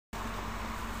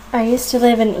I used to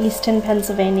live in Easton,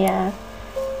 Pennsylvania,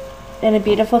 in a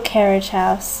beautiful carriage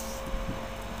house,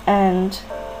 and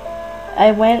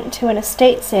I went to an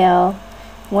estate sale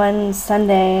one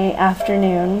Sunday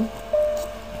afternoon,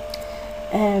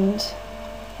 and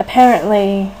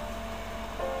apparently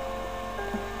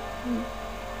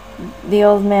the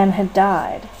old man had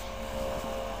died,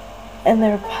 and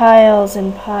there were piles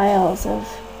and piles of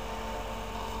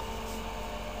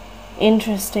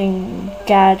interesting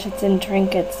gadgets and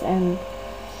trinkets and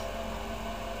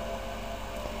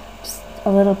just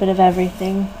a little bit of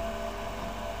everything.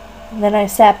 And then I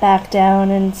sat back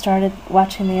down and started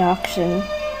watching the auction,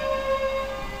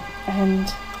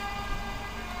 and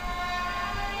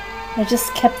I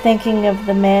just kept thinking of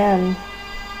the man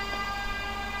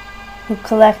who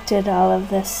collected all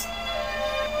of this.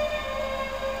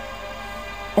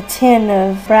 A tin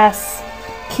of brass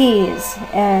keys,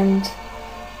 and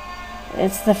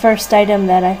it's the first item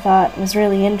that I thought was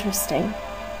really interesting.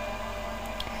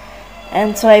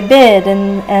 And so I bid,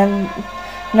 and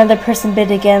another person bid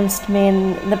against me,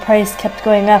 and the price kept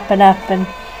going up, and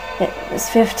it was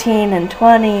 15 and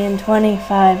 20 and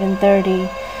 25 and 30.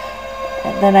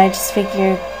 And then I just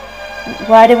figured,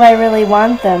 why do I really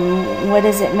want them? What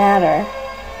does it matter?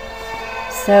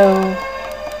 So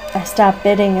I stopped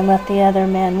bidding and let the other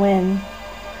man win.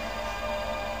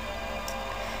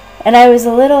 And I was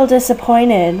a little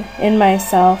disappointed in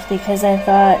myself because I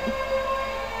thought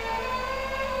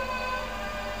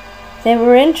they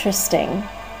were interesting.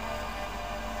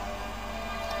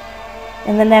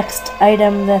 And the next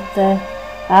item that the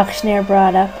auctioneer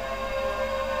brought up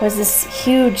was this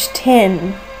huge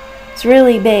tin. It's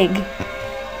really big,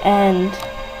 and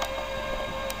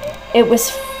it was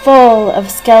full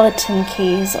of skeleton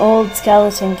keys, old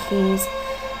skeleton keys.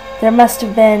 There must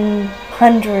have been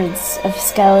hundreds of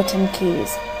skeleton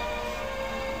keys.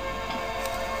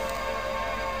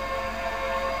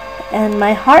 And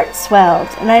my heart swelled,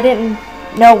 and I didn't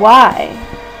know why.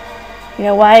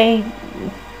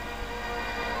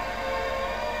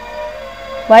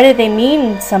 Why did they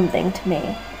mean something to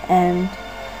me? And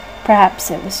perhaps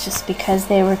it was just because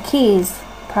they were keys,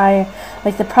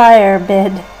 like the prior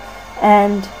bid.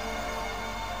 And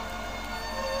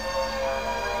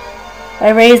I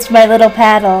raised my little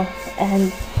paddle,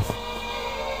 and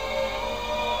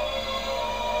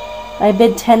I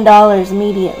bid $10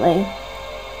 immediately.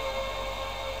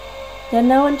 Then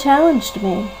no one challenged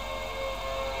me.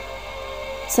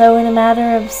 So in a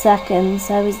matter of seconds,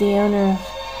 I was the owner of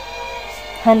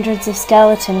hundreds of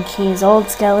skeleton keys, old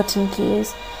skeleton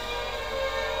keys,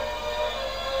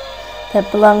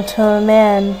 that belonged to a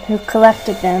man who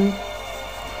collected them.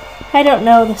 I don't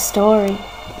know the story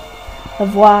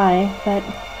of why, but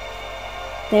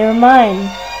they were mine.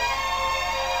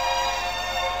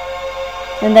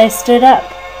 And I stood up,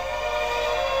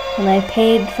 and I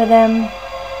paid for them,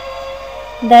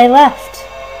 and I left.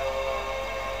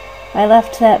 I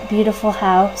left that beautiful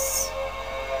house,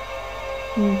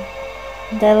 and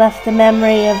I left the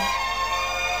memory of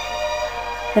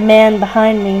the man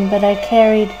behind me, but I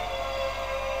carried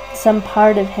some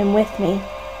part of him with me.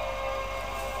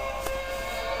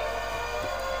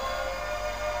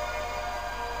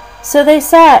 So they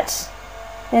sat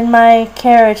in my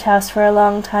carriage house for a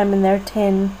long time in their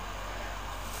tin,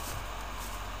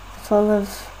 full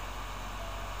of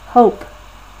hope.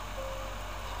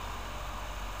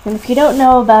 And if you don't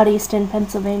know about Easton,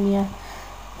 Pennsylvania,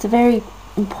 it's a very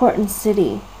important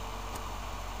city.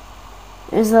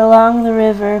 It is along the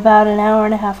river, about an hour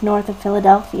and a half north of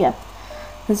Philadelphia.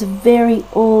 It's a very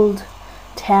old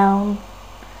town,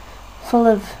 full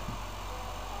of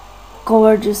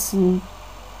gorgeous and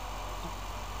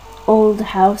old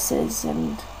houses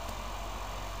and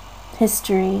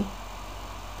history,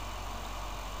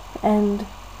 and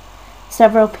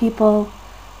several people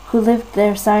who lived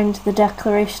there signed the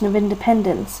Declaration of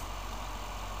Independence.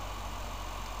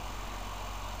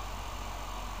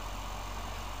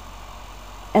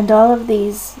 And all of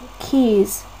these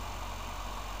keys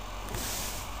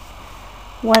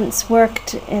once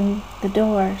worked in the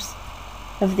doors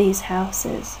of these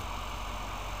houses,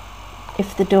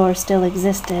 if the door still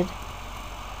existed.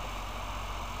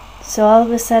 So all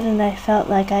of a sudden I felt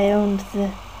like I owned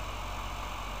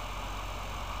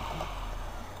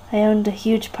a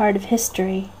huge part of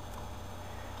history.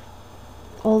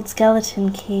 Old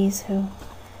skeleton keys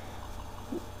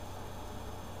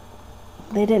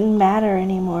they didn't matter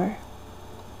anymore.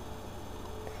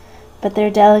 But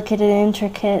they're delicate and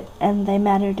intricate, and they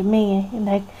matter to me, and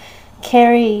I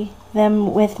carry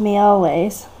them with me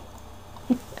always.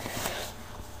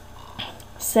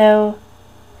 So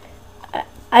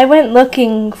I went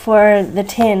looking for the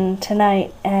tin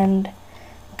tonight and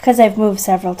because I've moved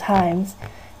several times,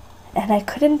 and I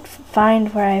couldn't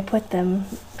find where I put them,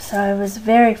 so I was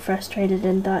very frustrated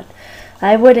and thought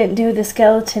I wouldn't do the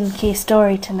skeleton key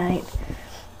story tonight.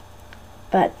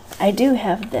 But I do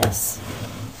have this.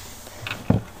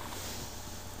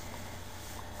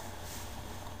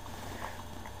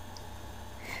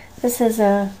 This is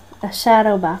a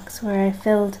shadow box where I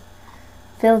filled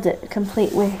it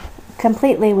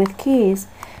completely with keys.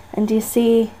 And do you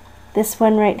see this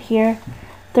one right here?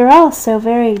 They're all so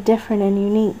very different and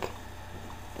unique.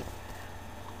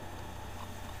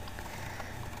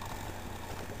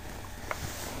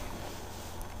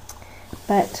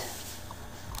 But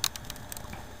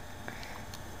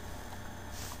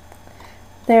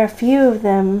there are a few of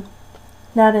them,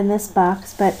 not in this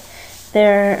box, but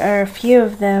there are a few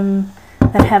of them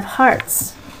that have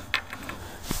hearts.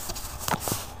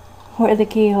 Where the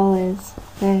keyhole is.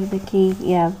 There's the key,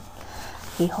 yeah,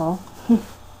 keyhole.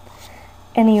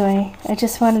 Anyway, I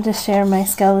just wanted to share my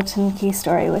skeleton key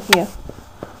story with you.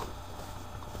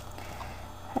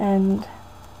 And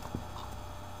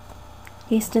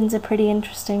Easton's a pretty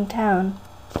interesting town.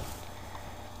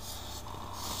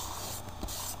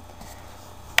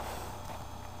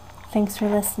 Thanks for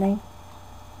listening.